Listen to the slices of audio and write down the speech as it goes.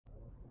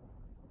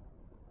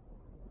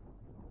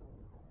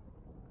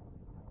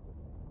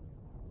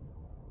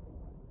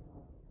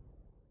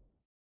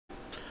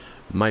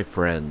My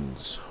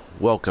friends,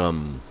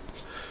 welcome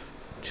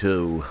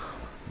to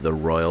the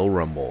Royal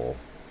Rumble,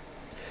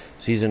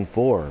 Season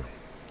 4,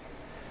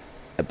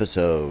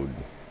 Episode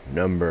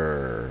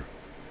number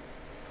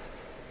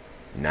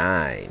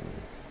 9,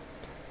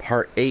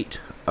 Part 8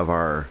 of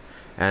our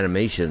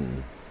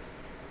animation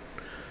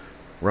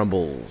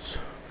Rumbles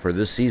for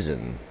this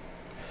season.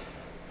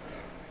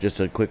 Just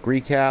a quick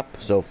recap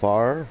so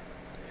far.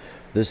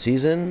 This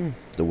season,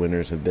 the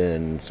winners have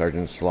been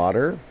Sergeant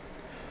Slaughter,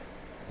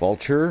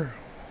 Vulture,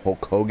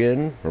 Hulk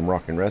Hogan from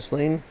Rock and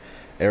Wrestling,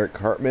 Eric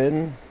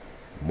Cartman,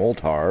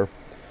 Moltar,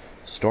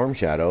 Storm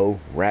Shadow,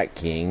 Rat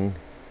King,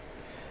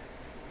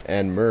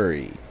 and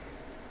Murray.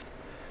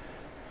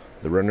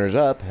 The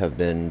runners-up have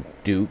been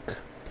Duke,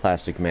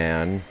 Plastic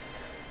Man,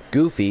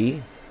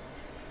 Goofy,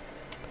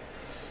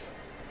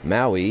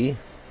 Maui,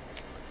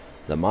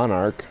 the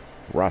Monarch,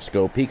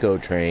 Roscoe Pico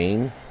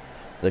Train,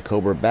 the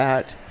Cobra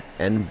Bat,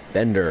 and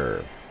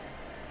Bender.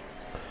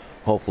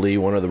 Hopefully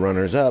one of the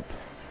runners-up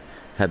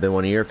have been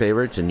one of your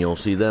favorites, and you'll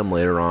see them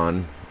later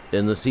on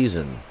in the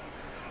season.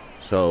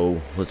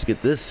 So let's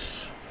get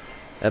this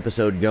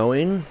episode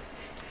going.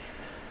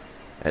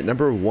 At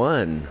number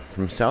 1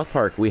 from South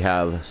Park, we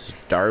have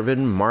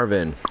Starvin'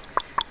 Marvin,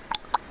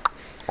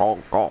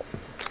 or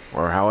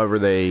however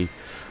they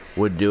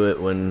would do it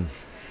when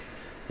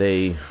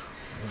they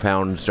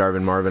found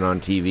Starvin' Marvin on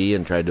TV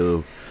and tried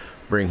to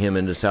bring him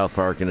into South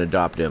Park and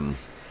adopt him.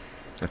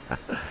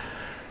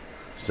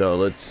 So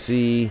let's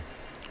see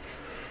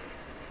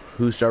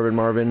who Starvin'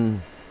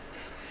 Marvin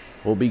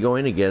will be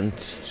going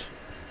against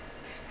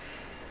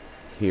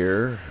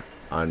here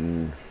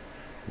on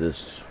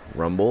this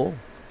Rumble.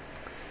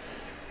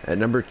 At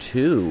number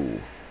 2,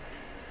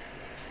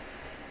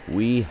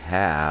 we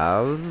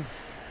have,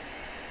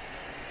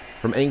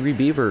 from Angry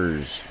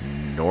Beavers,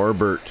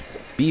 Norbert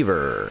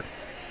Beaver.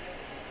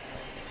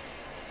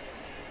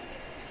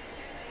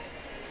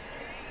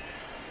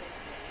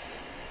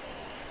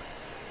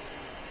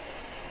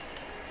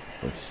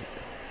 Let's see.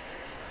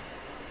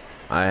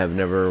 I have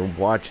never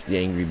watched the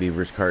Angry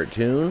Beavers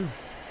cartoon.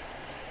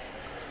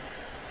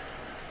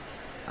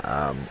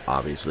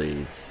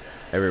 Obviously,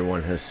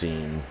 everyone has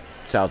seen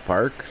South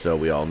Park, so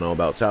we all know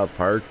about South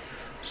Park.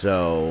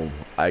 So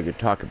I could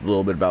talk a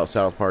little bit about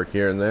South Park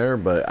here and there,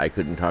 but I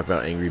couldn't talk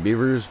about Angry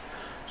Beavers,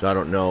 so I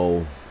don't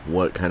know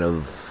what kind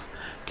of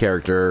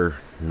character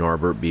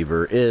Norbert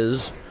Beaver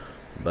is,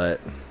 but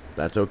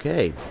that's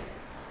okay.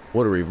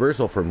 What a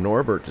reversal from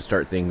Norbert to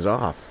start things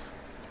off.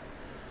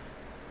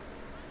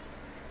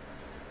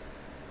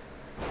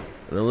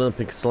 An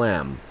Olympic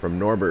slam from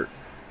Norbert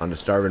onto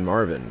Starvin'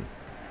 Marvin.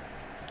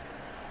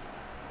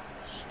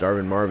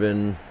 Starvin'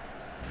 Marvin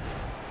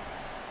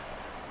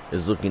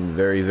is looking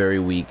very, very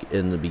weak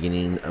in the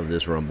beginning of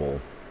this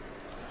Rumble.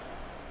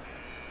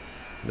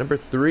 Number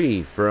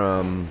 3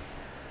 from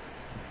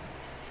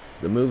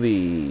the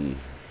movie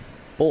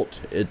Bolt.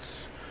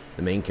 It's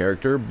the main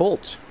character,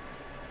 Bolt.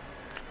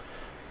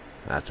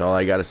 That's all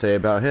I gotta say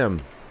about him.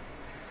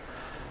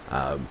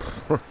 A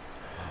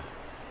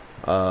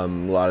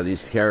lot of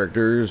these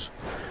characters,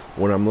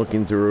 when I'm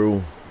looking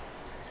through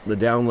the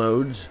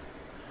downloads,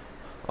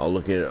 I'll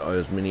look at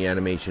as many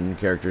animation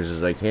characters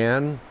as I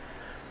can.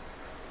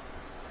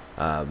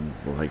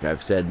 Like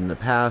I've said in the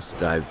past,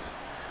 I've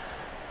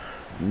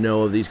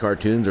know of these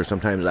cartoons, or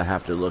sometimes I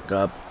have to look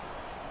up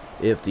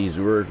if these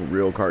were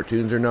real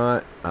cartoons or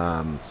not.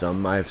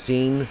 Some I've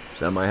seen,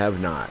 some I have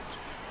not.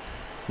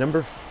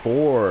 Number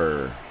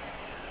 4,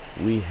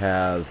 we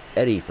have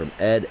Eddie from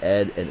Ed,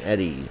 and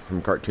Eddie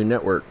from Cartoon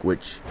Network,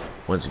 which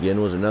once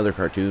again was another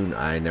cartoon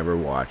I never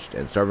watched.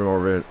 And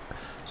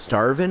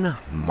Starvin'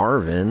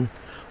 Marvin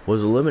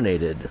was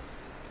eliminated.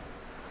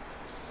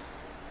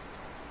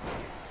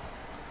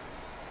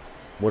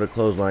 What a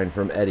clothesline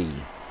from Eddie.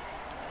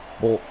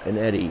 Bolt and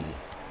Eddie.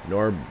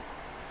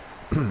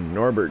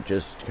 Norbert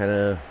just kind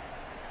of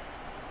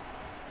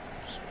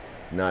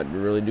not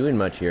really doing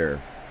much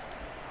here.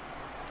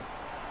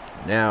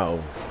 Now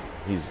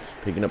he's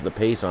picking up the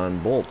pace on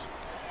Bolt,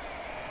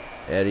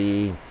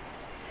 Eddie,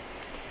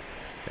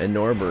 and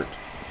Norbert.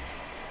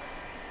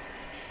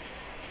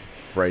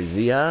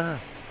 Frezia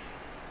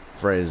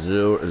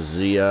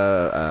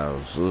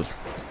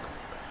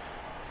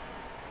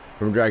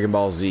from Dragon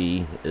Ball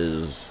Z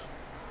is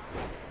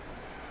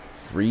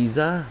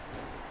Frieza.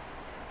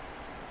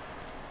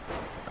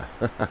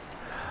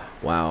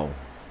 Wow,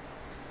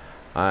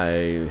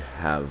 I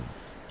have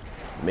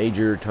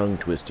major tongue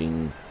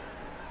twisting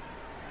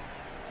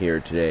here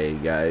today,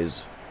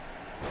 guys.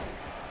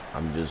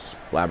 I'm just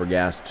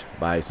flabbergasted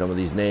by some of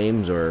these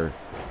names, or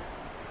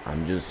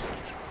I'm just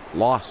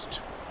lost.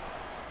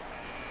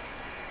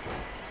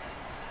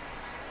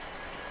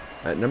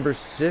 At number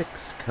 6,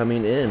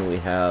 coming in, we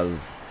have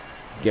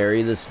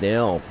Gary the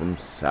Snail from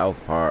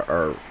South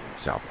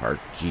Park,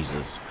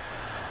 Jesus.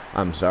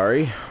 I'm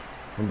sorry.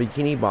 From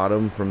Bikini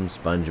Bottom from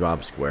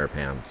SpongeBob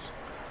SquarePants.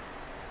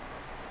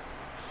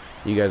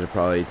 You guys are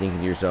probably thinking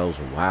to yourselves,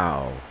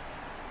 wow,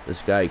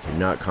 this guy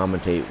cannot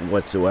commentate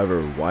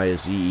whatsoever. Why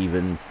does he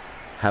even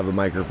have a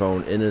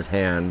microphone in his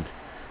hand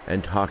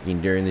and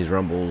talking during these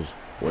rumbles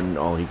when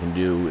all he can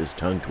do is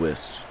tongue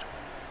twist.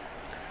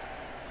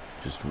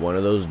 Just one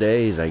of those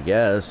days, I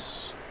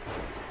guess.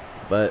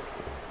 But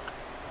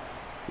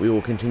we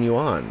will continue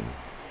on.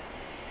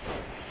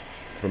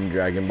 From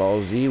Dragon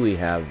Ball Z, we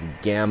have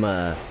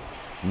Gamma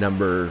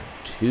number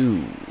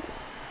 2.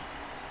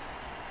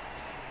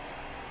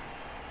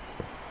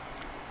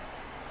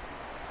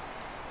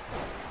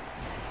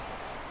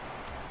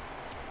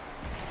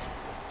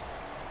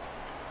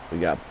 We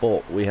got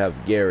Bolt, we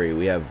have Gary,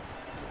 we have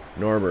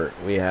Norbert,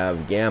 we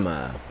have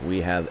Gamma, we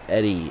have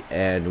Eddie,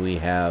 and we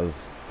have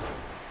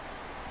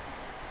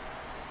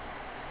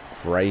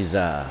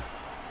Frieza.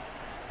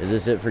 Is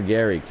this it for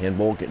Gary? Can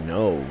Bolt get...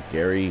 No,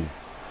 Gary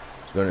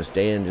is going to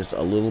stay in just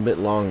a little bit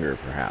longer,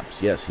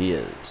 perhaps. Yes, he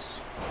is.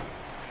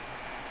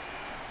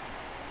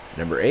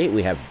 Number 8,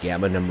 we have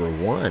Gamma number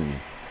 1.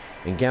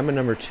 And Gamma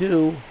number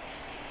 2...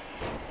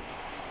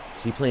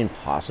 Is he playing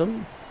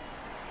possum?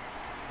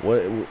 What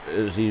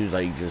is he,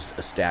 like, just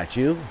a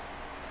statue?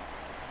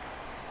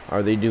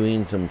 Are they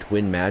doing some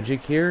twin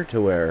magic here to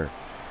where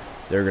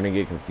they're going to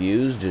get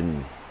confused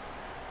and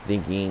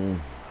thinking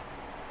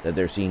that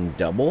they're seeing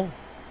double?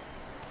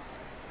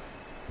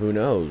 Who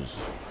knows?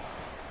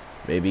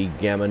 Maybe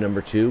Gamma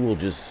number 2 will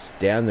just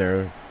stand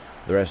there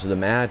the rest of the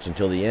match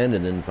until the end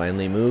and then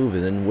finally move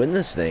and then win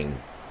this thing.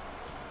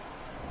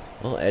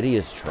 Well, Eddie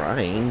is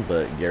trying,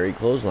 but Gary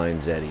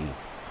clotheslines Eddie.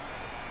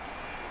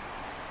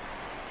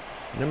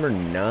 Number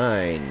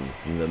 9,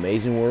 The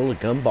Amazing World of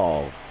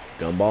Gumball.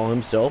 Gumball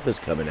himself is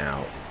coming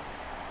out.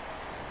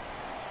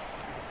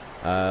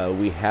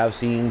 We have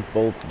seen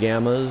both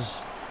Gammas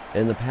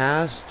in the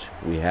past.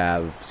 We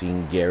have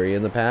seen Gary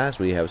in the past.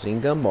 We have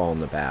seen Gumball in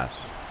the past.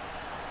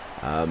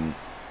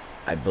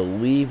 I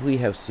believe we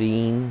have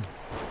seen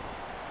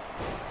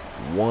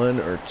 1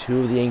 or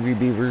 2 of the Angry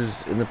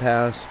Beavers in the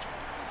past,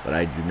 but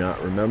I do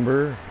not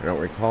remember. I don't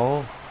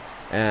recall.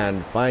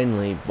 And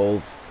finally,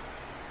 both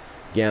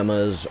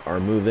Gammas are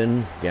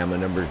moving. Gamma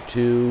number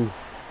 2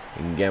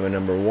 and Gamma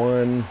number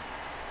 1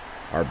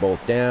 are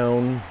both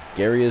down.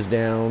 Gary is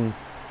down.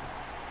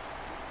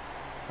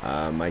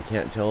 I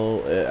can't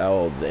tell.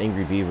 Oh, the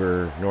Angry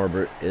Beaver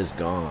Norbert is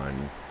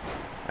gone.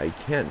 I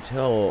can't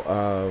tell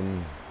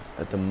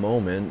at the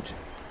moment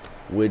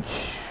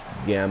which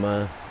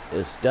Gamma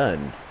is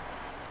stunned.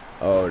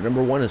 Oh,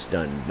 number 1 is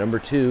stunned. Number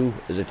 2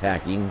 is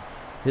attacking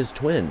his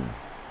twin.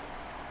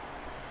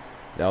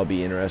 That'll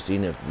be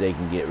interesting if they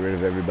can get rid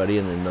of everybody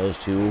and then those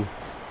two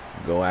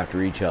go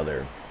after each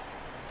other.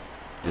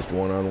 Just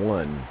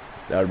one-on-one.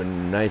 That would have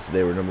been nice if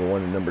they were number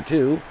 1 and number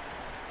 2.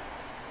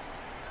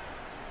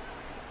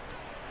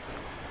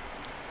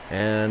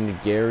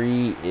 And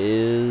Gary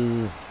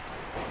is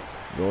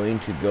going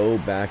to go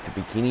back to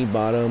Bikini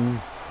Bottom,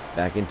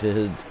 back into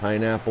his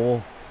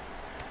pineapple,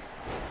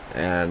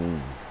 and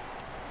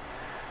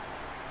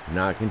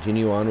not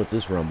continue on with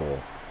this rumble.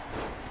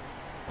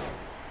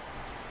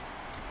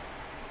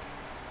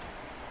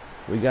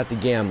 We got the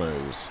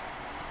Gammas.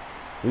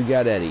 We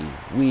got Eddie.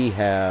 We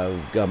have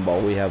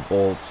Gumball. We have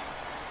Bolt.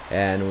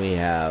 And we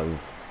have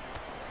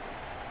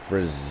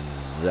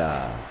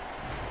Frieza.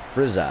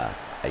 Frieza,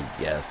 I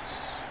guess.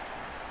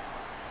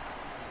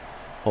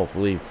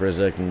 Hopefully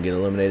Frieza can get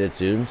eliminated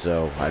soon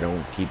so I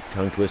don't keep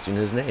tongue twisting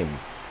his name.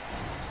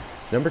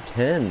 Number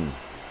 10.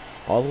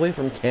 All the way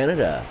from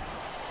Canada.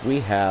 We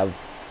have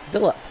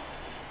Philip.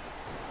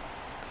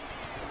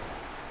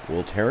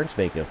 Will Terrence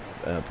make an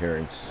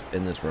appearance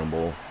in this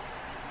rumble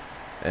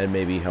and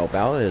maybe help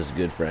out his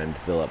good friend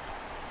Philip?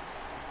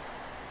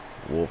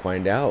 We'll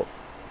find out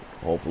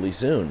hopefully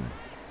soon.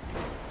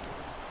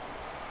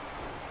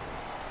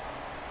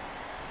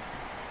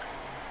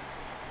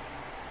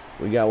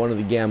 We got one of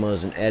the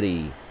Gammas and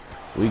Eddie.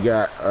 We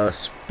got a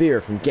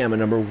spear from Gamma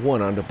number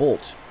 1 onto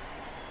Bolt.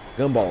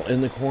 Gumball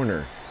in the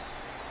corner.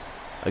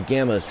 A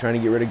Gamma is trying to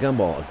get rid of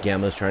Gumball. A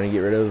Gamma is trying to get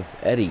rid of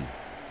Eddie.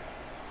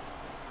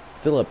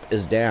 Philip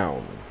is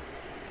down.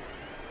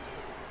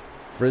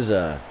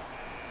 Frieza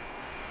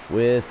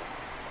with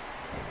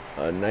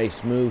a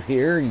nice move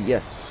here.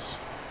 Yes.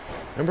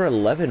 Number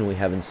 11, we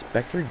have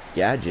Inspector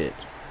Gadget.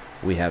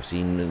 We have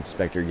seen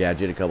Inspector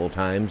Gadget a couple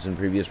times in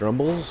previous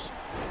rumbles.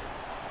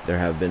 There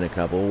have been a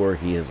couple where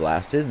he has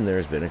lasted, and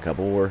there's been a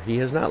couple where he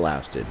has not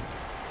lasted.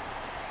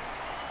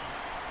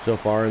 So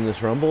far in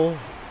this rumble,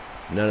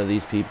 none of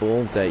these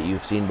people that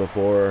you've seen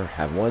before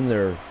have won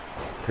their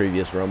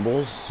previous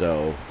rumbles,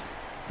 so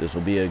this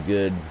will be a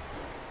good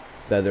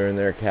feather in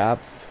their cap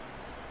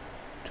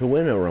to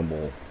win a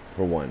rumble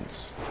for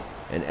once.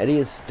 And Eddie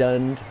is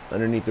stunned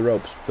underneath the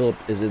ropes. Philip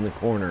is in the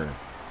corner.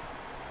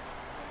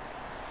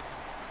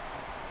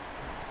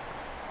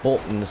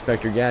 Bolt and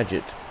Inspector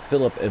Gadget.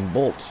 Philip and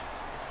Bolt.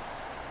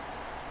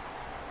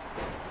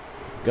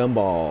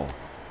 Gumball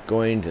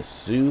going to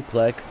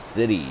Suplex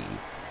City.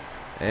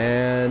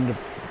 And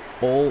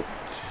Bolt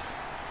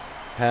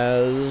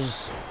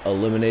has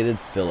eliminated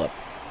Philip.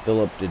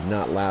 Philip did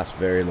not last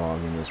very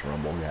long in this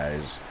rumble,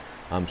 guys.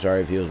 I'm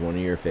sorry if he was one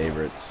of your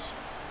favorites.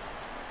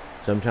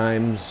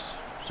 Sometimes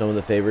some of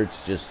the favorites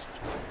just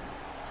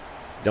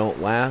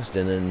don't last,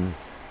 and then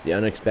The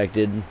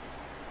unexpected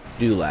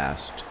do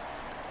last.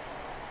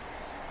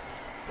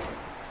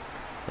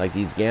 Like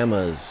these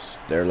Gammas,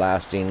 they're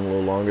lasting a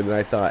little longer than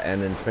I thought,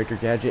 and Inspector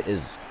Gadget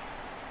is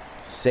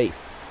safe.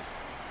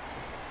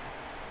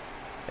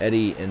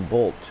 Eddie and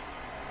Bolt.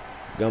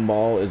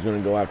 Gumball is going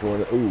to go after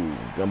one of the... Ooh,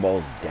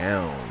 Gumball's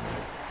down.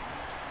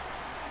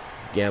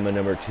 Gamma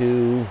number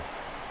 2.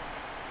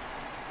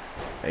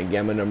 And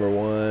Gamma number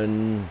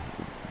 1.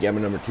 Gamma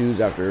number 2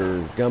 is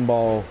after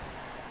Gumball.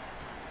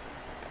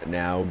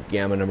 Now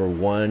Gamma number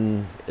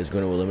 1 is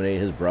going to eliminate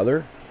his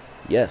brother.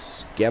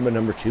 Yes, Gamma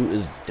number 2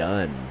 is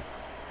done.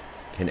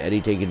 Can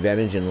Eddie take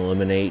advantage and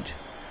eliminate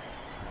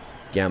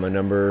Gamma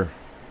number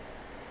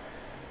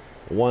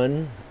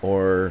 1?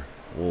 Or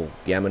will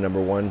Gamma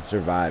number 1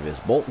 survive? Is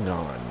Bolt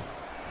gone?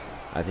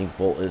 I think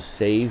Bolt is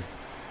safe.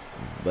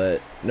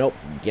 But nope,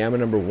 Gamma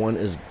number 1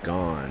 is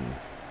gone.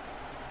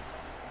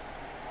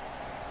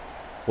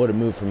 What a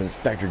move from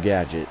Inspector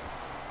Gadget.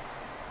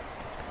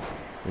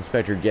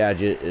 Inspector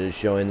Gadget is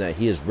showing that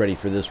he is ready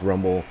for this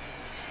Rumble,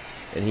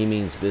 and he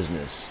means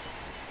business.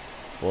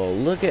 Well,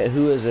 look at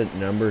who is at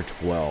number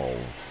 12.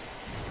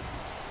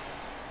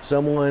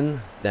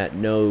 Someone that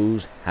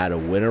knows how to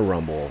win a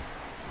Rumble.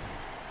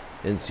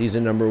 In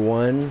season number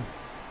 1,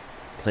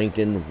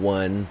 Plankton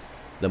won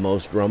the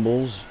most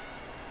Rumbles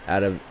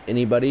out of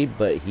anybody,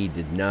 but he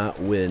did not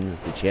win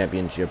the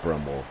championship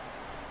Rumble.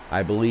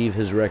 I believe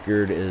his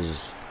record is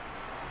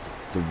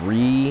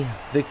 3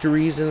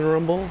 victories in the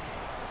Rumble.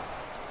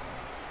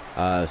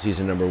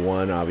 Season number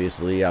 1,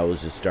 obviously, I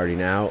was just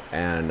starting out,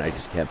 and I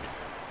just kept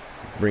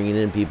bringing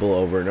in people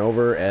over and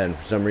over, and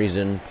for some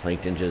reason,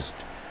 Plankton just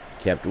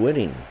kept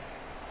winning.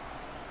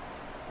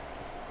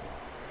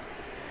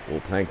 Will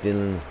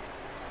Plankton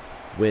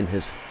win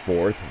his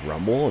 4th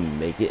Rumble and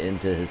make it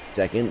into his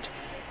 2nd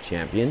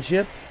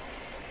championship?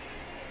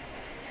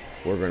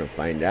 We're going to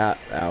find out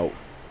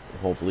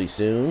hopefully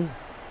soon.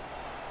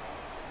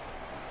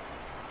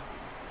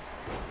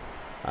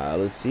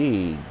 Let's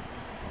see.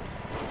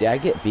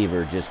 Daggett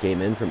Beaver just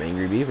came in from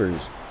Angry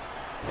Beavers.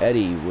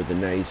 Eddie with a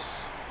nice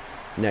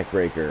neck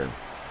breaker.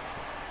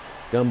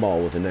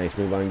 Gumball with a nice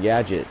move on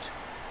Gadget.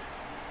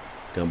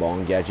 Gumball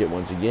and Gadget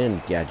once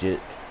again. Gadget.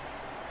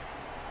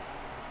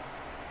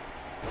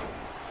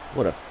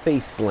 What a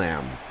face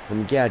slam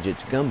from Gadget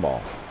to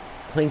Gumball.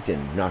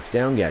 Plankton knocks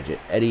down Gadget.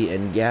 Eddie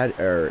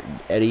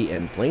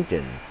and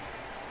Plankton.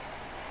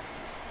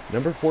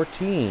 Number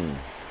 14,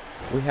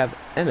 we have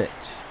Emmett.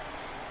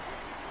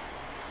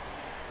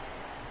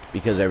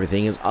 Because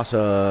everything is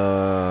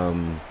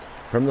awesome.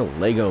 From the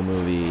Lego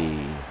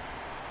Movie.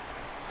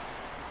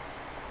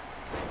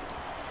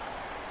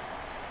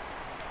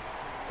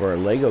 For a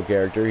Lego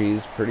character,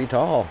 he's pretty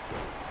tall.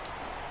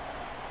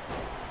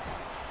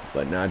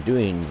 But not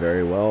doing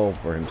very well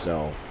for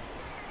himself.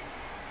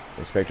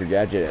 Inspector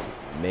Gadget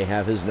may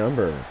have his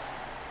number.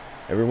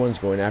 Everyone's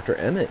going after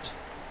Emmett.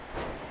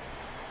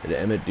 Did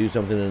Emmett do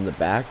something in the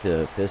back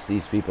to piss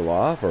these people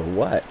off, or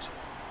what?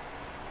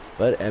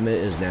 But Emmett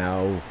is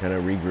now kind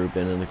of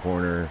regrouping in the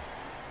corner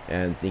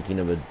and thinking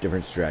of a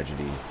different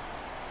strategy.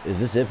 Is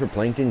this it for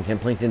Plankton? Can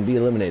Plankton be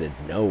eliminated?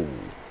 No.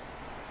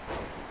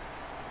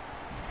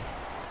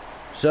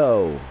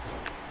 So,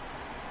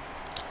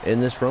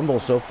 in this Rumble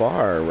so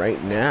far,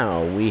 right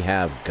now, we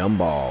have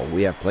Gumball,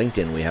 we have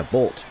Plankton, we have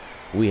Bolt,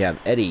 we have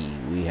Eddie,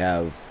 we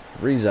have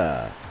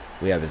Frieza,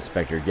 we have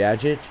Inspector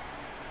Gadget,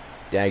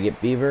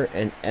 Daggett Beaver,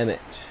 and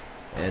Emmett.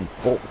 And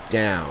Bolt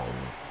down.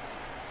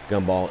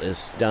 Gumball is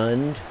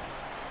stunned.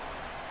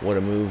 What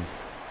a move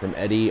from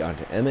Eddie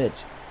onto Emmett.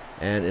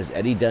 And is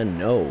Eddie done?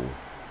 No.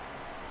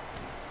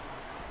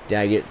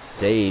 Daggett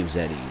saves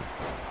Eddie.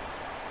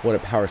 What a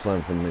power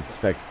slam from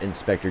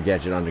Inspector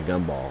Gadget onto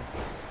Gumball.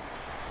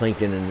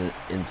 Plankton and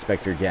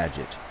Inspector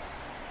Gadget.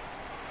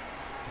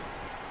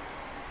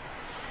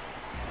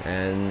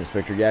 And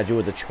Inspector Gadget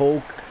with a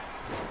choke.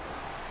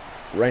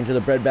 Right into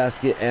the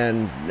breadbasket,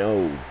 and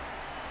no.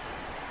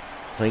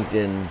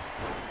 Plankton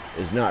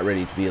is not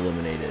ready to be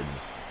eliminated.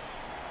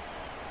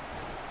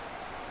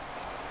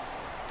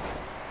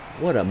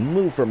 What a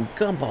move from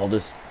Gumball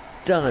to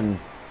stun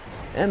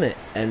Emmett,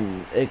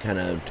 and it kind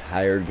of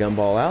tired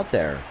Gumball out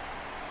there.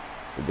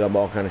 The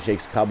Gumball kind of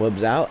shakes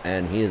cobwebs out,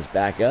 and he is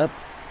back up,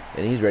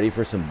 and he's ready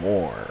for some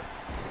more.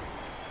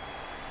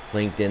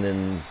 Plankton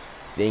and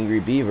the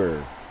Angry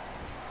Beaver.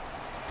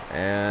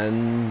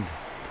 And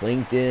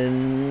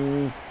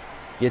Plankton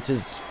gets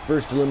his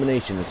first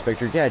elimination.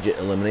 Inspector Gadget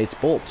eliminates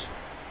Bolt.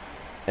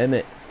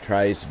 Emmett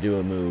tries to do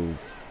a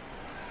move.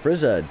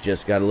 Frieza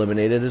just got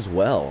eliminated as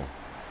well.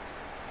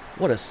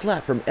 What a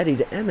slap from Eddie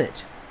to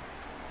Emmett.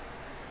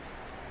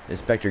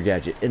 Inspector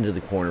Gadget into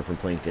the corner from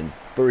Plankton,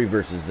 but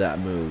reverses that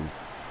move.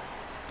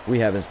 We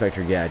have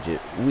Inspector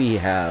Gadget, we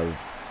have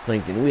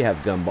Plankton, we have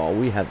Gumball,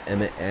 we have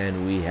Emmett,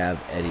 and we have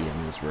Eddie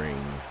in this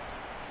ring.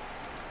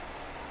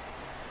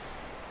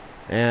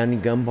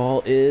 And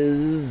Gumball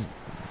is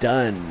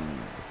done.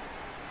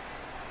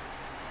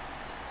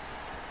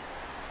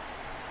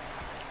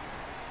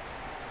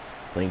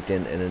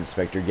 Plankton and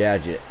Inspector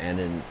Gadget.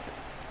 And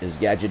is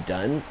Gadget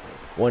done?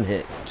 1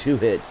 hit, 2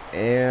 hits,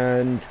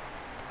 and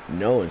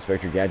No,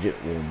 Inspector Gadget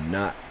will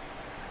not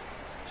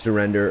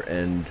surrender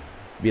and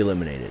be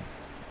eliminated.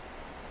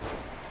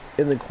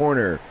 In the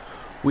corner,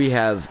 we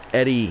have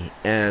Eddie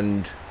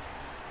and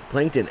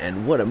Plankton,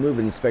 and what a move.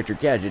 Inspector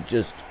Gadget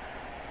just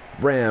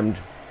rammed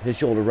his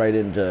shoulder right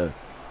into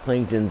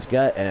Plankton's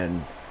gut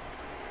and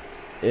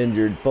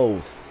injured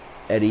both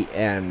Eddie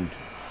and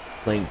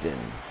Plankton.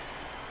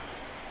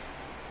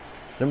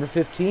 Number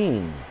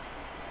 15,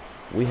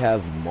 we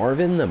have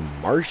Marvin the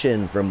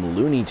Martian from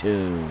Looney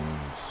Tunes,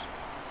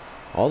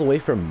 all the way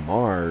from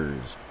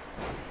Mars.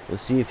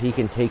 Let's see if he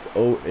can take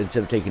over,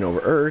 instead of taking over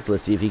Earth,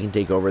 let's see if he can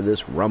take over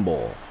this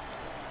Rumble.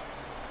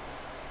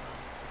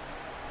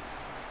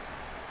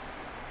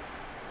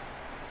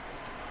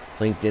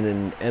 Plankton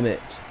and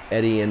Emmett,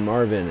 Eddie and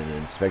Marvin, and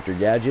Inspector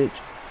Gadget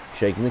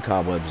shaking the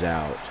cobwebs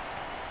out.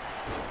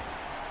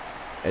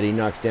 Eddie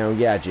knocks down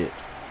Gadget.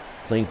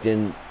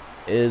 Plankton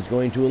is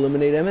going to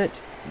eliminate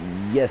Emmett.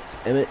 Yes,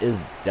 Emmett is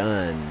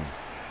done.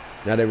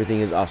 Not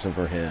everything is awesome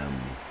for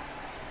him.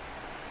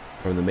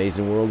 From the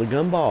amazing world of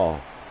Gumball,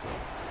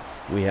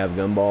 we have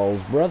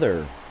Gumball's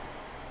brother,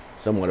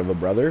 somewhat of a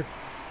brother,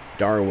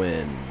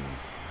 Darwin,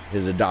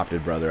 his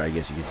adopted brother, I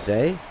guess you could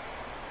say.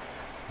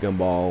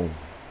 Gumball,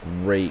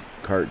 great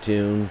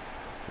cartoon,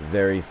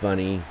 very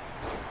funny.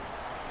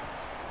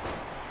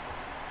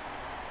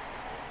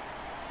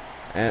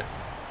 And,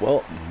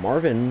 well,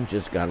 Marvin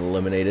just got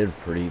eliminated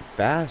pretty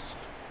fast.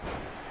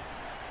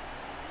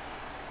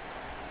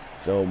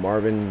 So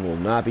Marvin will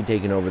not be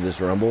taking over this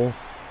Rumble.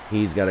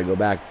 He's got to go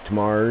back to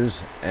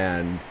Mars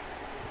and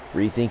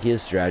rethink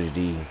his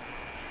strategy.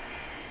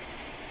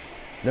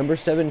 Number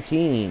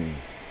 17.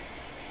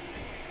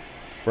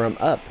 From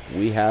Up,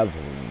 we have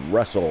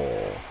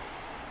Russell.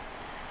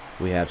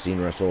 We have seen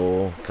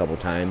Russell a couple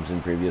times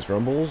in previous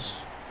Rumbles.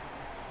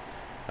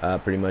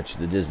 Pretty much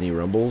the Disney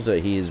Rumbles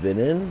that he has been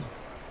in.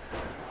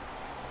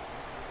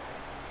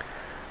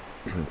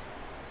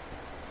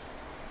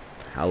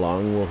 How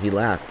long will he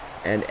last?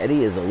 And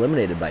Eddie is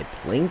eliminated by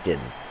Plankton.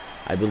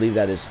 I believe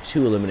that is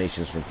 2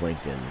 eliminations from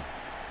Plankton.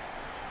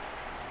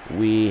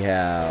 We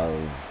have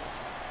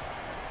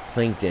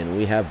Plankton,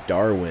 we have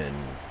Darwin,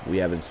 we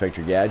have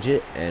Inspector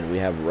Gadget, and we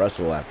have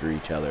Russell after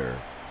each other.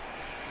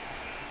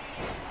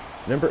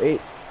 Number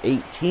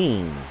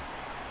 18,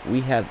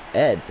 we have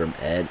Ed from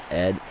Ed,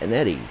 Ed, and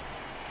Eddie.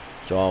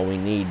 So all we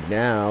need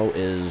now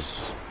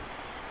is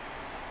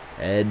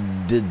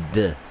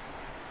Ed,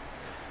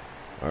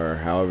 or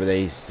however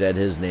they said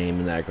his name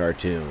in that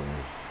cartoon.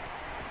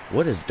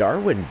 What is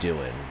Darwin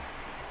doing?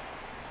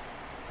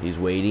 He's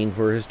waiting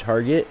for his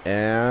target,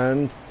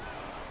 and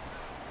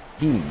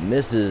he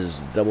misses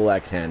double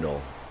axe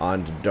handle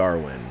onto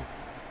Darwin.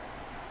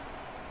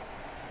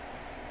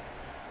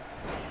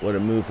 What a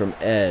move from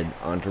Ed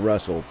onto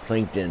Russell,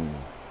 Plankton,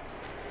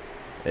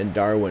 and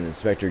Darwin,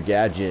 Inspector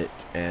Gadget,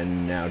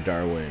 and now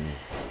Darwin.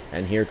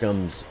 And here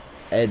comes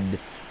Ed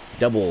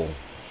Double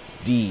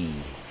D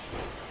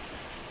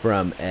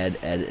from Ed,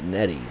 Ed, and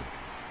Eddie.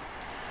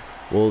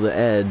 Will the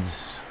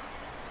Eds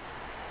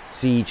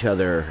see each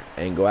other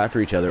and go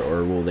after each other,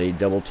 or will they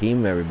double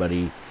team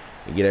everybody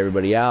and get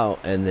everybody out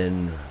and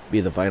then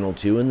be the final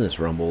 2 in this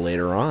Rumble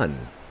later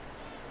on?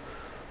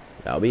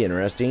 That'll be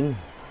interesting.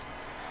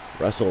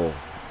 Russell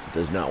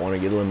does not want to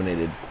get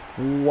eliminated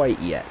quite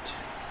yet.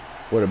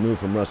 What a move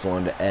from Russell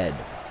onto Ed.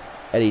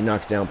 Eddie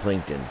knocks down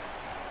Plankton.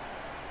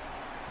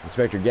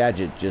 Inspector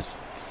Gadget just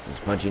is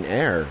punching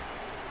air.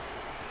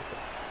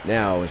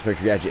 Now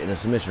Inspector Gadget in a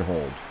submission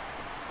hold.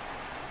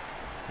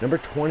 Number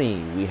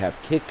 20, we have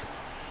Kick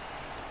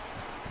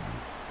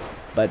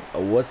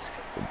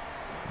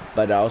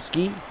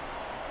Badowski.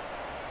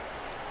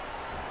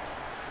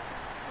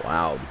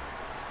 Wow.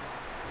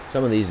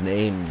 Some of these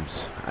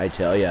names, I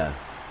tell ya,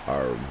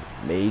 are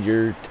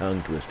major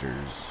tongue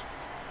twisters.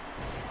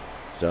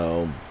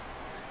 So,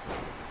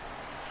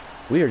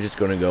 we are just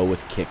going to go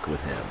with Kick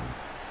with him.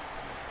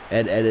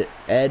 Ed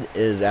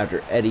is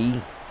after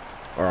Eddie.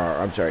 Or,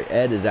 I'm sorry,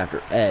 Ed is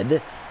after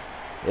Ed.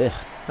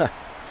 Ugh.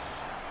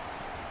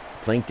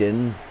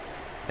 Plankton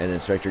and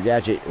Inspector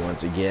Gadget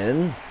once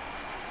again.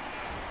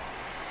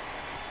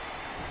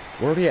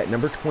 Where are we at?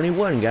 Number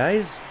 21,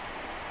 guys.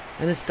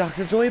 And it's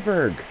Dr.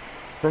 Zoidberg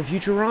from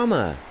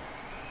Futurama.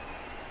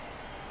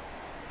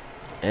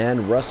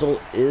 And Russell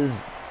is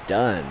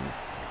done.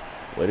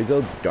 Way to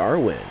go,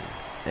 Darwin.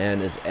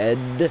 And is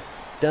Ed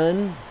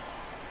done?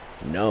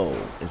 No.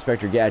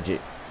 Inspector Gadget.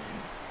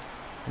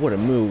 What a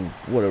move.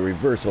 What a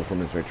reversal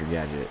from Inspector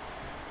Gadget.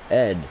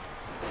 Ed.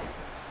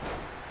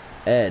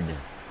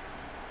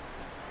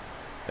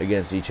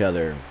 Against each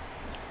other.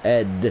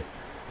 Ed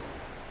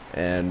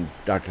and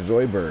Dr.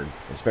 Zoidberg.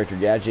 Inspector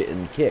Gadget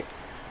and Kick.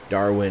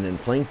 Darwin and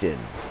Plankton.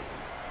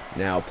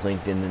 Now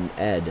Plankton and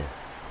Ed.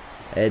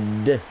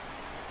 Ed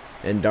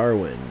and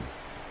Darwin.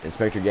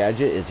 Inspector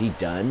Gadget, is he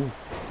done?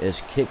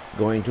 Is Kick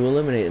going to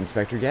eliminate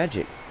Inspector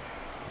Gadget?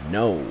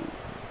 No.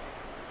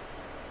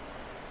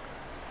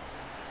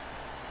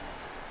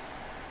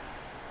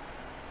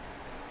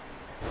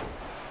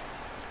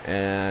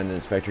 And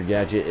Inspector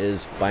Gadget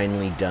is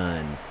finally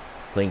done.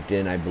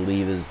 Plankton, I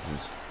believe, is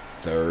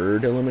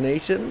third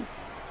elimination.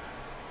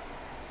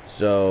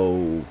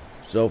 So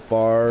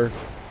far,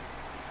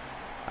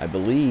 I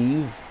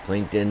believe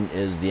Plankton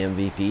is the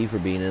MVP for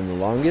being in the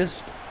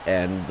longest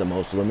and the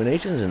most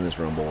eliminations in this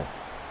Rumble.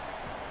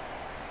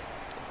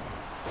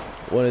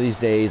 One of these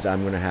days,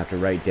 I'm going to have to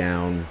write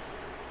down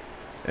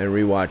and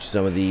rewatch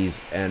some of these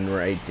and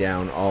write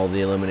down all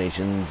the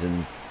eliminations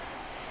and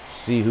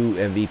see who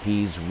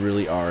MVPs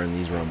really are in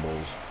these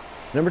Rumbles.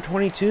 Number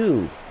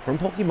 22, from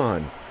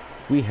Pokemon,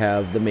 we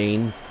have the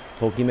main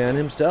Pokemon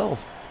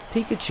himself,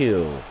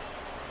 Pikachu.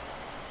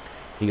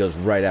 He goes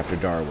right after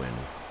Darwin.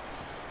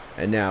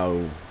 And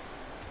now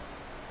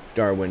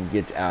Darwin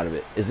gets out of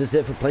it. Is this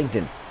it for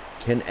Plankton?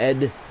 Can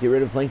Ed get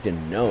rid of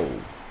Plankton? No.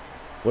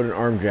 What an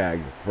arm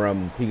drag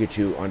from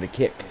Pikachu onto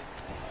Kick.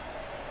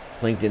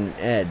 Plankton and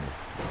Ed.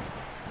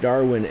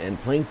 Darwin and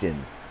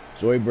Plankton.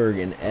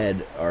 Zoidberg and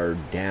Ed are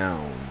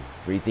down,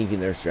 rethinking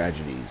their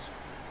strategies.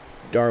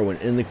 Darwin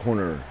in the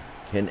corner.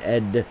 Can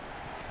Ed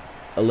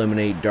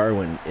eliminate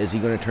Darwin? Is he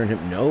going to turn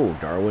him? No,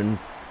 Darwin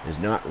is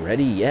not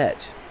ready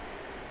yet.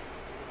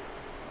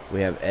 We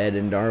have Ed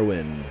and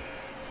Darwin.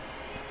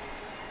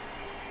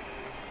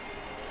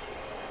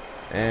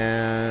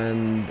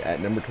 And at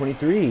number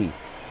 23,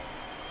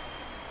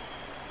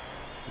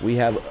 we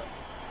have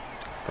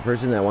a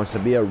person that wants to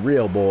be a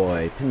real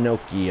boy,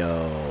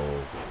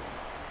 Pinocchio.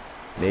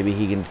 Maybe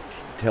he can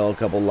tell a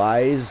couple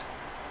lies,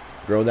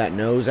 grow that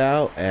nose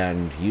out,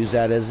 and use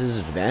that as his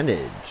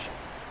advantage.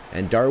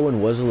 And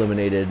Darwin was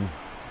eliminated.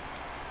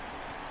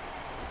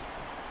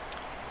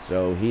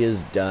 So he is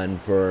done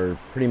for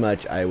pretty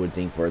much, I would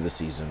think, for the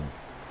season.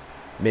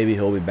 Maybe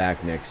he'll be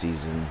back next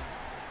season.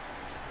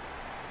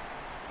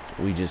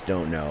 We just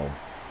don't know.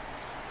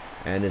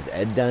 And is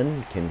Ed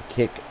done? Can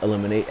Kick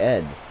eliminate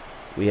Ed?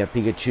 We have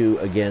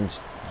Pikachu against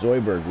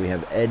Zoidberg. We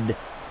have Ed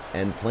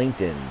and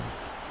Plankton.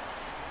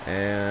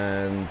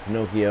 And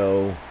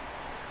Pinocchio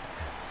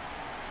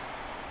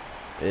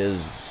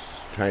is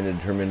trying to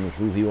determine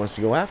who he wants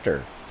to go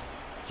after.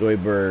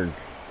 Zoidberg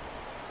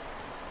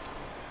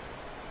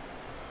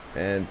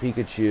and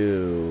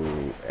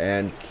Pikachu.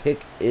 And Kick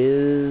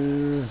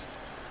is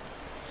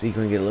he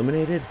going to get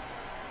eliminated?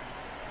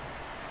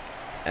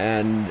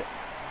 And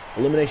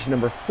elimination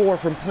number 4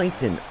 from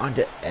Plankton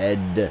onto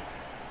Ed.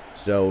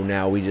 So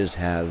now we just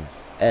have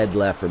Ed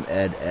left from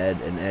Ed,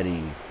 and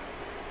Eddie.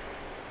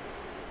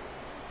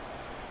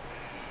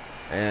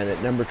 And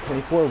at number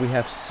 24 we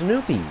have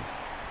Snoopy.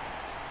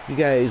 You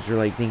guys are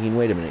like thinking,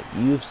 wait a minute,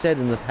 you've said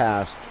in the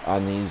past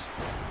on these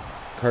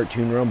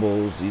cartoon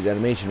rumbles, these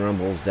animation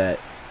rumbles, that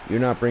you're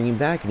not bringing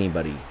back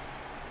anybody.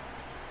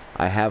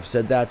 I have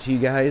said that to you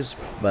guys,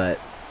 but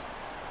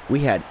we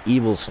had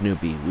evil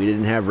Snoopy. We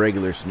didn't have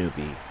regular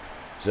Snoopy.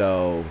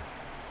 So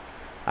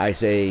I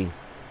say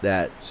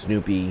that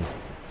Snoopy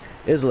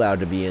is allowed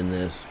to be in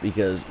this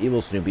because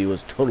evil Snoopy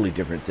was totally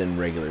different than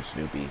regular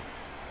Snoopy.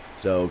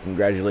 So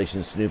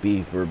congratulations,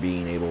 Snoopy, for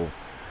being able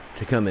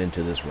to come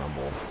into this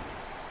Rumble.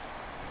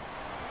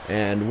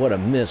 And what a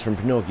miss from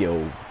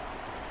Pinocchio.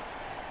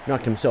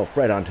 Knocked himself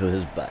right onto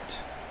his butt.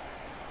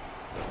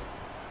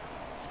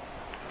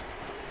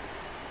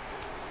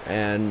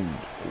 And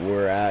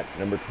we're at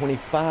number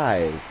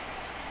 25.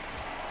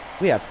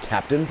 We have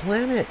Captain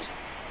Planet.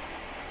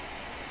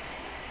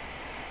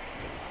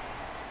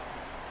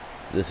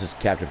 This is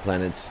Captain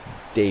Planet's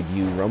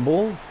debut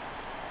Rumble.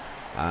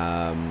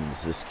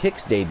 This is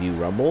Kick's debut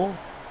Rumble.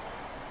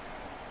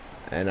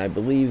 And I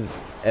believe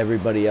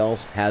everybody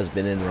else has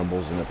been in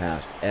Rumbles in the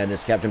past. And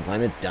is Captain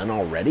Planet done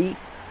already?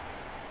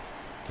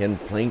 Can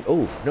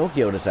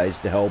Pinocchio decides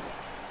to help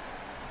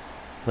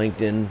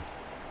Plankton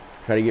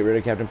try to get rid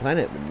of Captain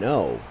Planet, but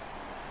no.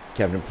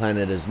 Captain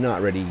Planet is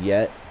not ready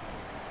yet.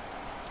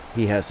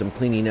 He has some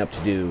cleaning up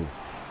to do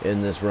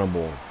in this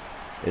Rumble.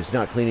 It's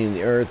not cleaning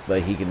the earth,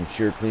 but he can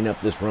sure clean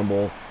up this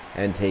Rumble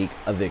and take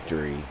a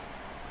victory.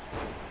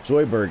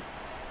 Zoidberg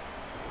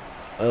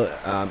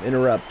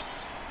interrupts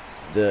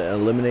the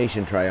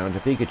elimination try onto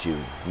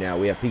Pikachu. Now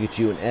we have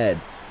Pikachu and Ed.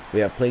 We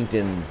have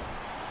Plankton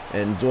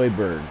and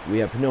Zoidberg. We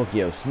have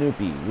Pinocchio,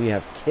 Snoopy. We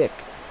have Kick.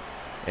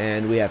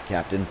 And we have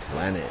Captain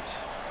Planet.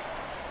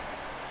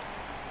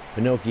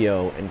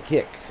 Pinocchio and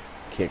Kick.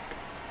 Kick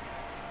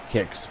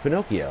kicks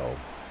Pinocchio.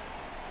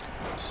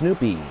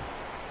 Snoopy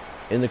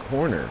in the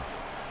corner.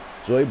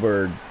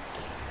 Zoidberg,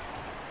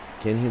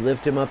 can he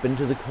lift him up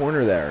into the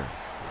corner there?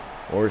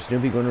 Or is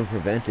Snoopy going to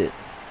prevent it?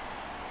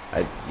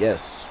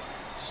 Yes,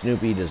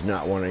 Snoopy does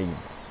not want to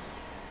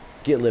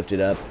get lifted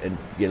up and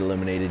get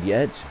eliminated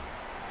yet.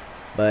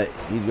 But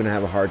he's going to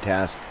have a hard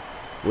task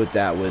with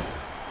that with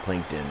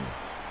Plankton.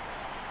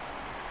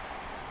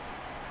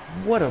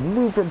 What a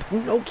move from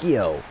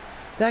Pinocchio!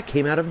 That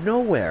came out of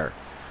nowhere.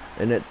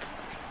 And it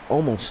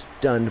almost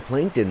stunned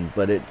Plankton,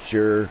 but it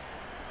sure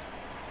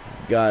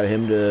got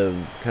him to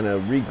kind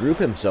of regroup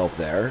himself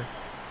there.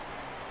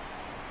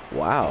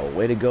 Wow,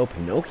 way to go,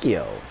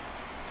 Pinocchio.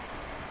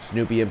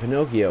 Snoopy and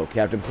Pinocchio,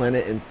 Captain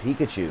Planet and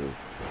Pikachu.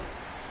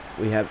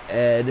 We have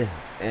Ed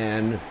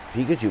and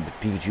Pikachu, but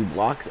Pikachu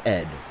blocks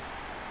Ed.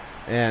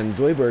 And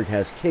Zoidberg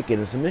has Kick in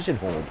a submission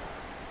hold.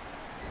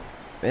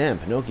 Man,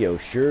 Pinocchio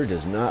sure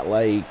does not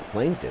like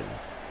Plankton.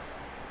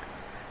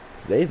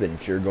 They've been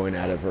sure going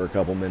at it for a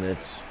couple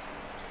minutes.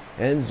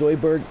 And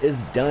Zoidberg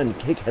is done.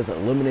 Kick has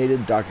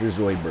eliminated Dr.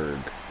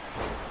 Zoidberg.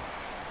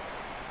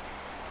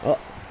 Oh,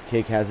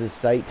 Kick has his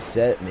sights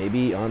set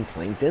maybe on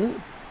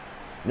Plankton?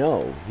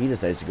 No, he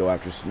decides to go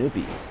after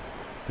Snoopy.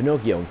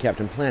 Pinocchio and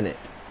Captain Planet.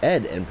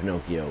 Ed and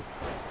Pinocchio.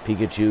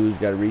 Pikachu's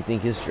got to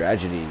rethink his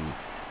strategy.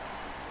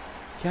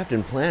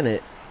 Captain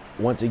Planet,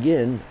 once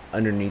again,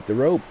 underneath the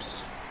ropes.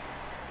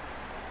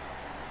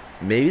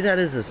 Maybe that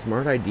is a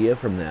smart idea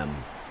from them.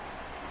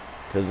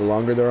 Because the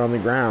longer they're on the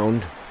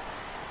ground,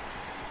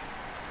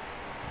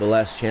 the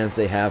less chance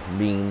they have for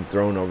being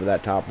thrown over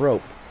that top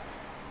rope.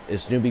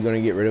 Is Snoopy going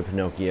to get rid of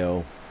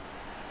Pinocchio?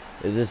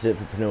 Is this it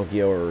for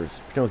Pinocchio, or is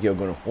Pinocchio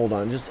going to hold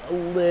on just a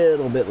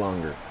little bit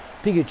longer?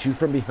 Pikachu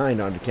from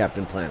behind onto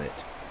Captain Planet.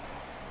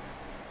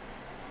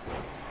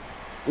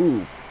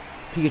 Ooh,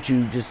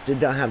 Pikachu just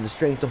did not have the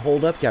strength to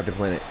hold up Captain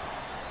Planet.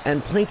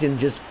 And Plankton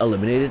just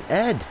eliminated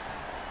Ed.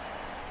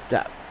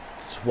 That's,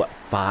 what,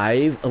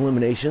 5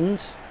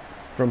 eliminations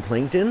from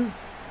Plankton?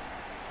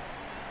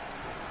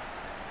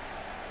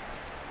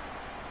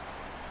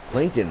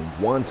 Plankton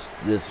wants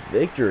this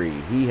victory.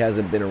 He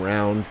hasn't been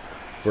around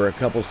for a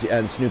couple...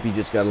 and Snoopy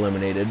just got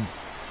eliminated.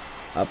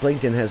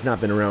 Plankton has not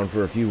been around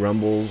for a few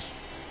Rumbles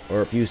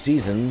or a few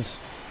seasons.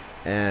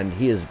 And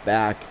he is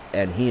back,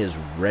 and he is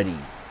ready.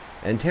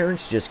 And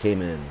Terrence just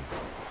came in.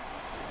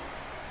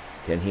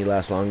 Can he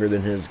last longer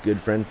than his good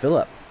friend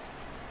Philip?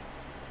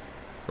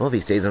 Well, if he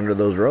stays under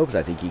those ropes,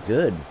 I think he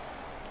could.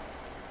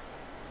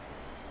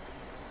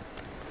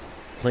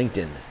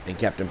 Plankton and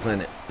Captain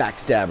Planet.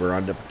 Backstabber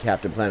onto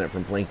Captain Planet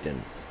from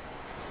Plankton.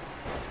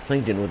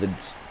 Plankton with a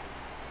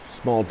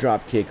small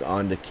drop kick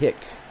onto Kick.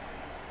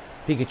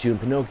 Pikachu and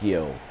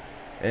Pinocchio.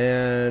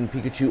 And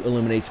Pikachu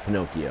eliminates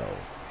Pinocchio.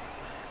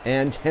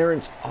 And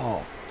Terrence...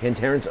 oh, can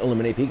Terrence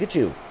eliminate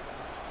Pikachu?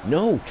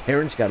 No,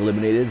 Terrence got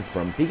eliminated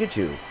from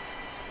Pikachu.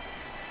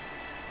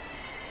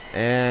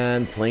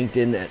 And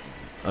Plankton,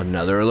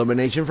 another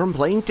elimination from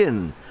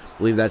Plankton. I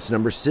believe that's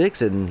number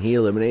 6, and he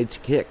eliminates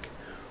Kick.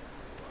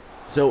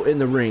 So in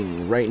the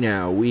ring right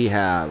now, we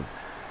have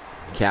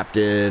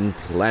Captain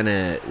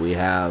Planet, we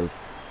have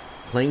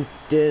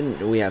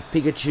Plankton, we have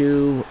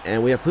Pikachu,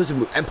 and we have Puss in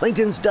Boots. And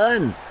Plankton's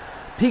done!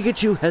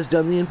 Pikachu has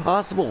done the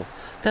impossible.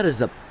 That is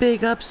the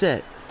big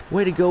upset.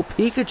 Way to go,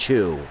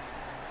 Pikachu.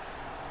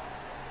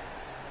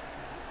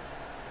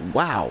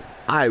 Wow,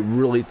 I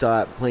really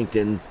thought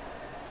Plankton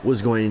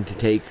was going to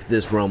take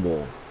this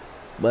Rumble,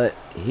 but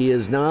he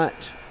is not.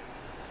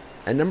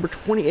 At number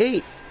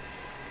 28,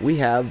 we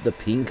have the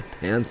Pink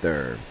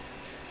Panther.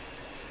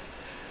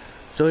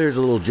 So here's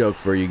a little joke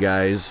for you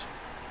guys.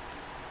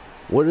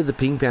 What did the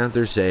Pink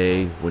Panther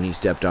say when he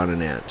stepped on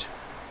an ant?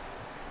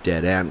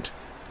 Dead ant,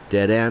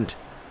 dead ant,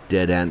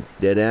 dead ant,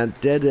 dead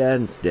ant, dead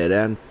ant, dead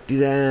ant,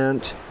 dead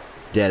ant,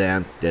 dead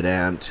ant, dead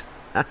ant.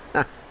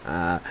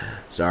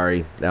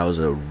 Sorry, that was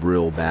a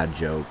real bad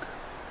joke.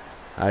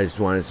 I just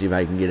wanted to see if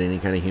I can get any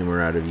kind of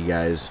humor out of you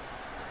guys.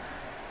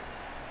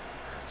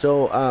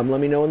 So, let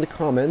me know in the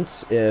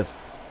comments if,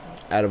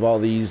 out of all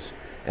these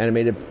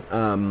animated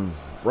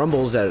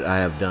Rumbles that I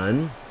have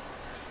done,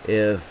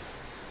 if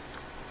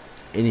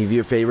any of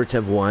your favorites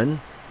have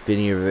won,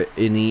 if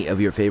any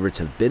of your favorites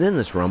have been in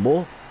this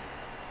Rumble,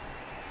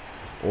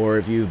 or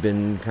if you've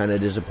been kind of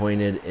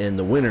disappointed in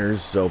the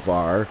winners so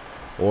far,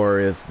 or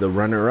if the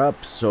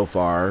runner-ups so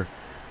far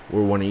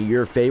were one of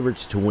your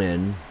favorites to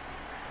win,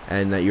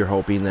 and that you're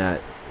hoping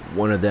that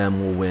one of them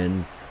will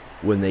win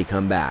when they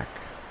come back.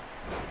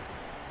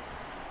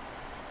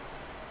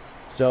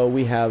 So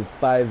we have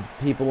 5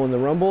 people in the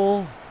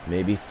Rumble,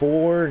 maybe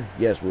 4.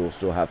 Yes, we'll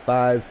still have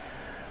 5.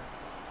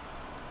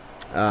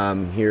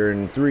 Here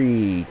in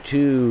 3,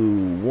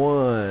 2,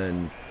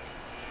 1.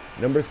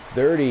 Number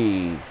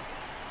 30,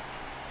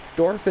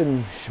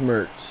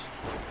 Doofenshmirtz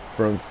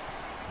from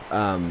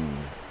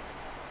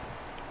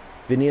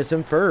Phineas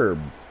and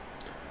Ferb.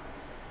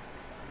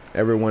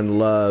 Everyone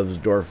loves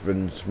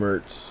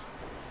Doofenshmirtz.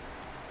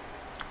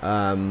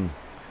 When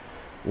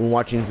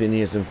watching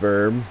Phineas and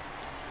Ferb,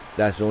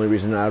 that's the only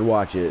reason I'd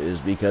watch it, is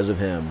because of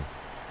him.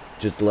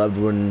 Just loved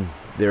when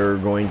they were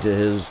going to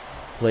his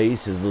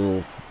place, his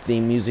little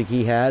theme music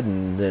he had,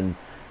 and then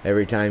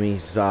every time he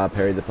saw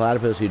Perry the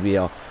Platypus, he'd be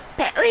all,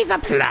 "Perry the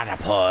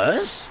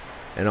Platypus!"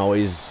 and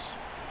always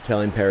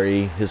telling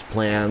Perry his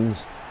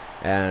plans,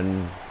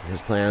 and his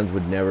plans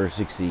would never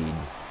succeed.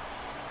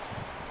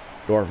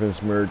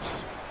 Doofenshmirtz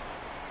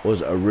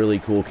was a really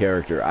cool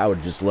character. I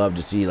would just love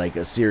to see like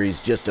a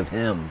series just of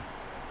him.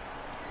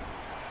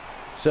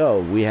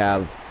 So we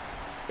have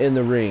in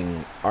the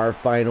ring our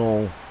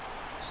final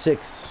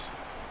 6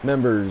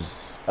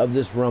 members of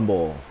this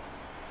Rumble.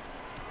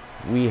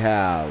 We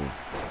have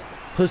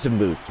Puss in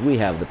Boots, we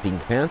have the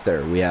Pink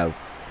Panther, we have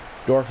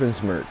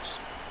Doofenshmirtz,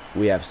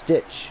 we have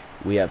Stitch,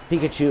 we have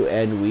Pikachu,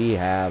 and we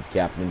have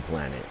Captain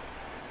Planet.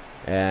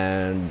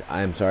 And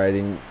I'm sorry I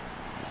didn't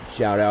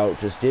shout out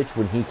to Stitch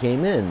when he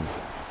came in.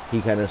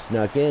 He kind of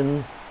snuck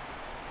in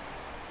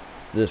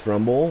this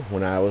Rumble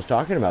when I was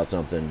talking about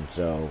something.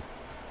 So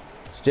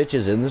Stitch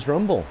is in this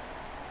rumble.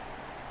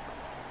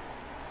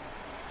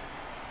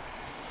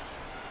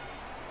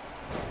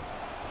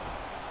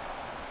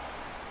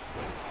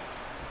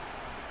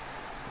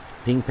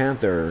 Pink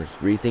Panther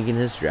rethinking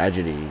his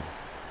strategy.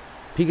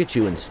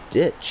 Pikachu and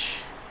Stitch.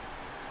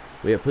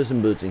 We have Puss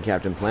in Boots and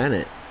Captain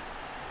Planet.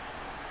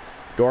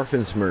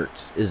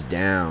 Doofenshmirtz is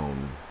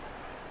down.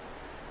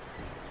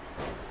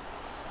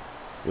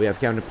 We have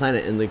Captain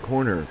Planet in the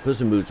corner. Puss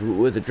in Boots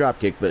with a drop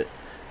kick, but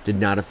did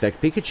not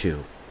affect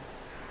Pikachu.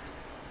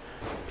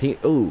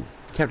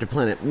 Captain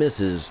Planet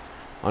misses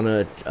on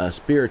a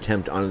spear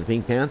attempt on the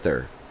Pink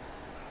Panther.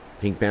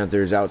 Pink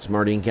Panther is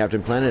outsmarting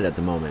Captain Planet at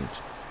the moment.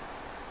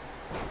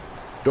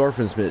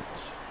 Doofenshmirtz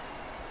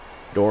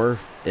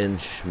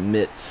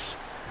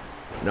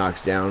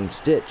knocks down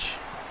Stitch.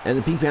 And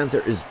the Pink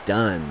Panther is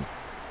done.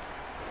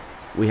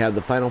 We have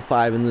the final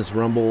 5 in this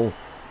rumble.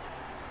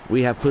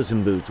 We have Puss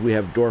in Boots, we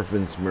have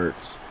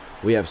Doofenshmirtz,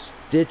 we have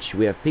Stitch,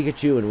 we have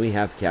Pikachu, and we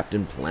have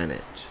Captain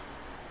Planet.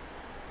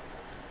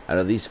 Out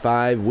of these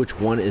 5, which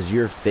one is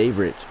your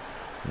favorite?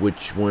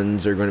 Which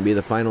ones are going to be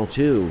the final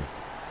 2?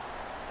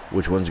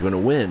 Which one's going to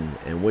win?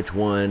 And which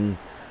one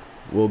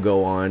will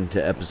go on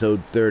to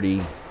episode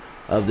 30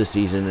 of the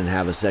season and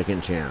have a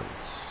second chance?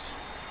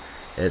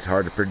 It's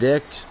hard to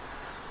predict,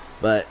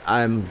 but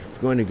I'm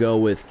going to go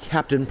with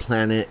Captain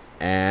Planet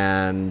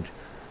and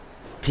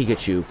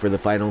Pikachu for the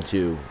final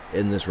 2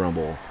 in this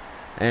rumble.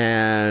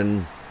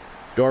 And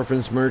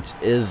Doofenshmirtz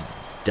is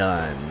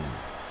done.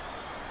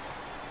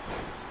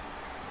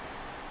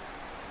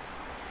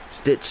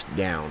 Stitch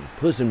down.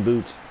 Puss in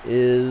Boots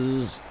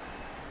is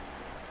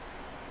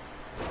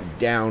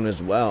down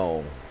as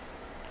well.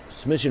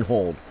 Submission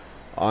hold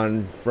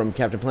on from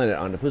Captain Planet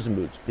onto Puss in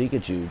Boots.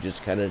 Pikachu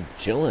just kind of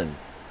chilling.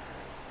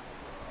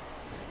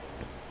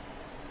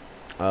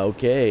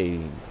 Okay,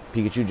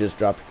 Pikachu just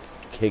dropped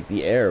kick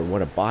the air.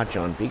 What a botch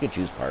on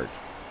Pikachu's part.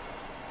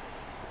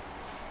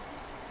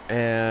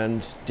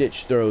 And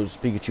Stitch throws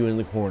Pikachu in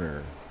the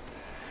corner.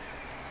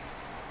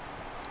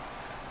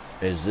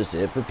 Is this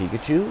it for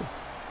Pikachu?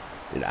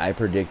 Did I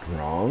predict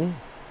wrong?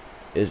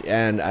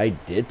 And I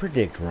did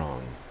predict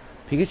wrong.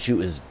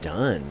 Pikachu is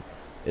done.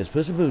 Is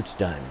Puss in Boots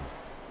done?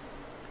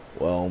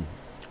 Well,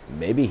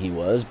 maybe he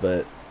was,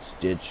 but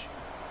Stitch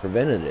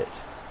prevented it.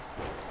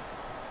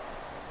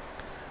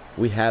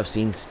 We have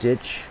seen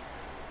Stitch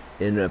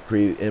in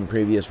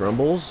previous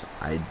rumbles.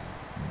 I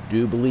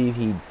do believe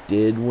he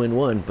did win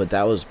one, but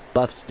that was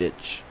Buff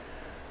Stitch.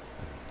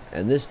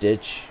 And this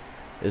Stitch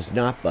is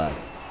not buff.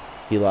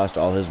 He lost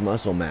all his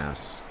muscle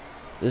mass.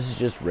 This is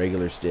just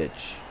regular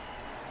Stitch.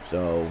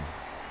 So,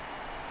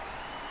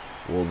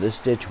 will this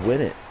Stitch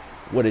win it?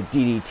 What a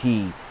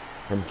DDT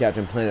from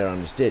Captain Planet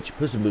onto Stitch.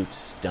 Puss in Boots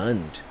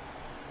stunned.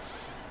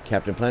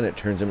 Captain Planet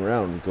turns him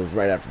around and goes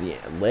right after the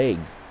leg.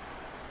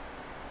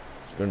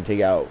 He's going to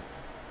take out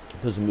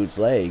Puss in Boots'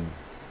 leg.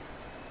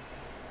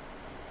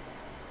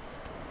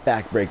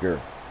 Backbreaker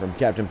from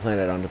Captain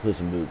Planet onto Puss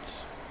in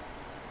Boots.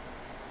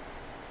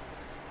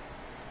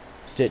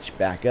 Stitch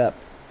back up.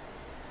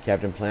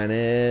 Captain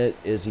Planet,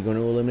 is he going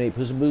to eliminate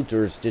Puss in Boots,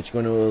 or is Stitch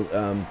going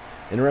to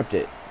interrupt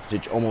it?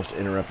 Stitch almost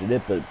interrupted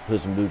it, but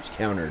Puss in Boots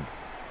countered.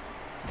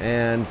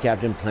 And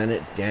Captain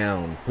Planet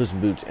down. Puss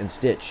in Boots and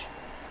Stitch.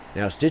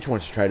 Now Stitch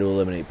wants to try to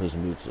eliminate Puss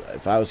in Boots.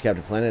 If I was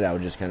Captain Planet, I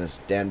would just kind of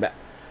stand back.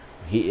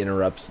 He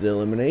interrupts the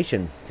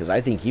elimination, because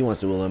I think he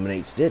wants to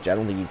eliminate Stitch. I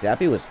don't think he's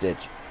happy with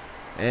Stitch.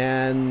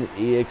 And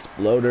the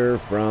exploder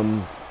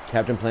from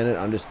Captain Planet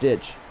onto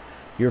Stitch.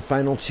 Your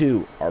final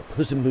 2 are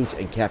Puss in Boots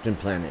and Captain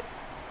Planet.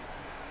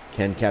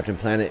 Can Captain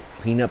Planet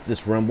clean up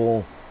this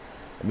rumble,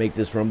 make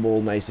this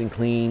rumble nice and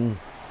clean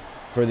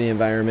for the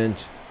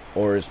environment,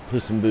 or is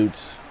Puss in Boots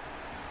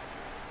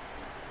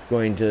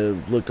going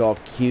to look all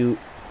cute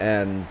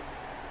and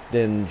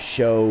then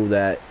show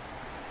that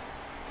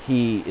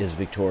he is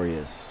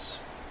victorious?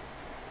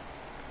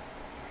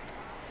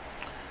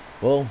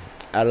 Well,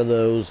 out of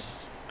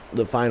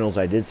the finals,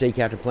 I did say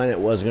Captain Planet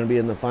was going to be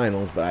in the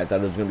finals, but I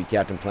thought it was going to be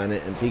Captain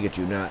Planet and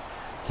Pikachu, not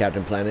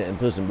Captain Planet and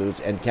Puss in Boots,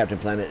 and Captain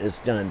Planet is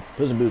done.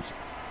 Puss in Boots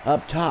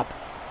up top.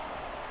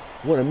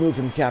 What a move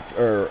from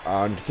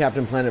on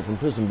Captain Planet from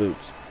Puss in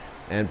Boots.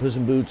 And Puss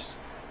in Boots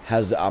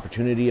has the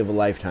opportunity of a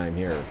lifetime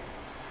here.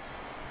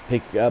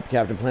 Pick up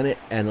Captain Planet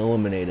and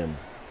eliminate him.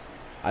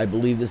 I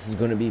believe this is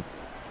going to be...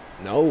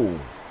 No,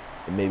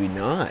 maybe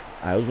not.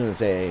 I was going to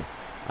say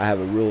I have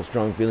a real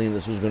strong feeling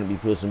this was going to be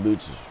Puss in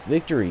Boots'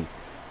 victory.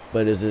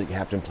 But is it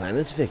Captain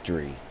Planet's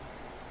victory?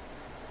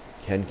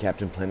 Can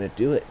Captain Planet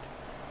do it?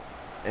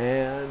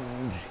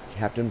 And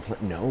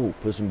no,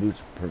 Puss in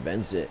Boots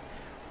prevents it.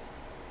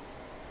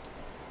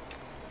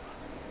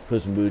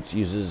 Puss in Boots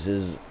uses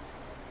his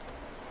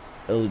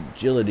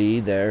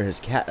agility there, his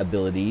cat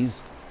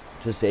abilities,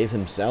 to save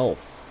himself.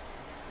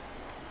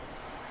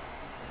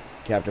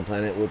 Captain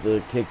Planet with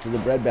a kick to the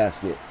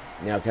breadbasket.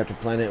 Now Captain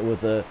Planet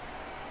with a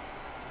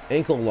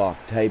ankle lock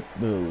type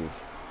move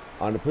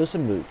onto Puss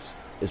in Boots.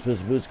 Is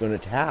Puss in Boots going to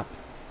tap?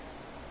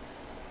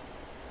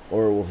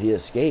 Or will he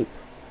escape?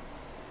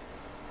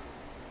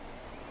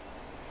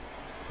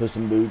 Puss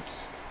in Boots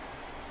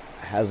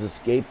has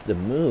escaped the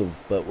move,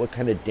 but what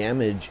kind of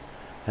damage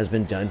has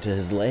been done to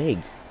his leg?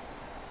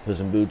 Puss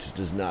in Boots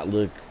does not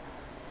look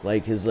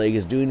like his leg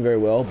is doing very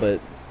well, but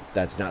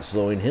that's not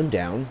slowing him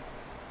down.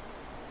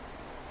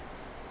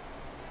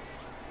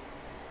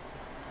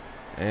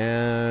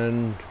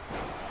 And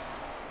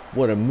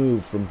what a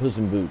move from Puss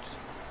in Boots.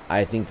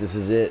 I think this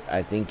is it.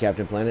 I think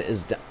Captain Planet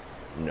is done.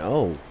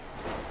 No.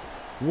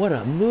 What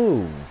a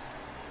move.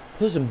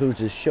 Puss in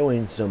Boots is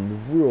showing some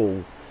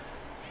real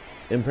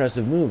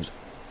impressive moves.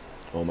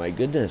 Oh my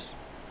goodness.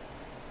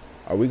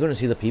 Are we going to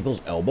see the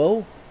people's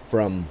elbow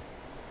from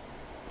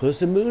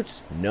Puss in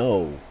Boots?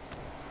 No.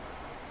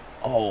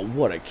 Oh,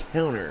 what a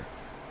counter.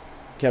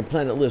 Captain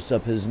Planet lifts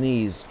up his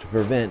knees to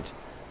prevent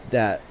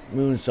that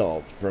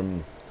moonsault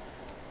from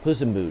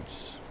Puss in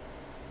Boots.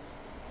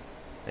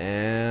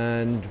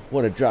 And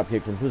what a drop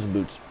kick from Puss in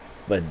Boots.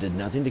 But it did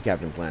nothing to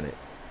Captain Planet.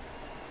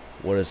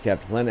 What does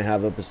Captain Planet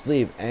have up his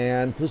sleeve?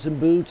 And Puss in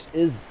Boots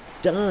is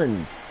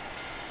done.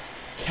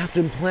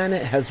 Captain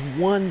Planet has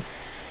won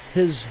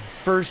his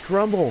first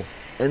Rumble.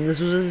 And this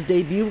was his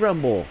debut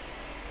Rumble.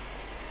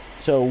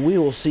 So we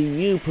will see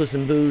you, Puss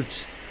in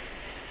Boots,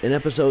 in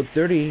episode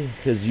 30,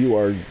 because you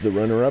are the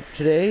runner-up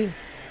today.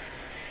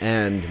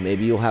 And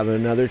maybe you'll have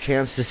another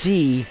chance to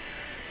see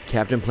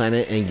Captain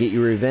Planet and get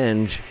your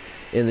revenge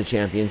in the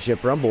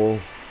Championship Rumble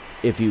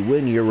if you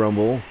win your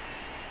Rumble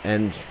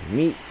and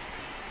meet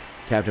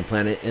Captain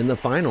Planet in the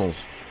finals.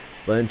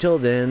 But until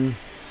then,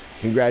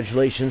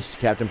 congratulations to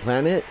Captain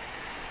Planet.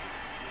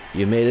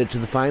 You made it to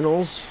the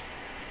finals,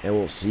 and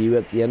we'll see you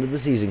at the end of the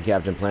season,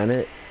 Captain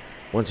Planet.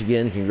 Once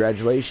again,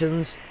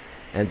 congratulations,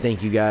 and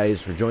thank you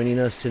guys for joining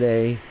us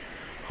today.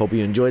 Hope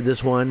you enjoyed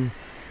this one.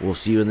 We'll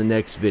see you in the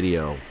next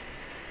video.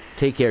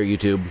 Take care,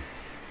 YouTube.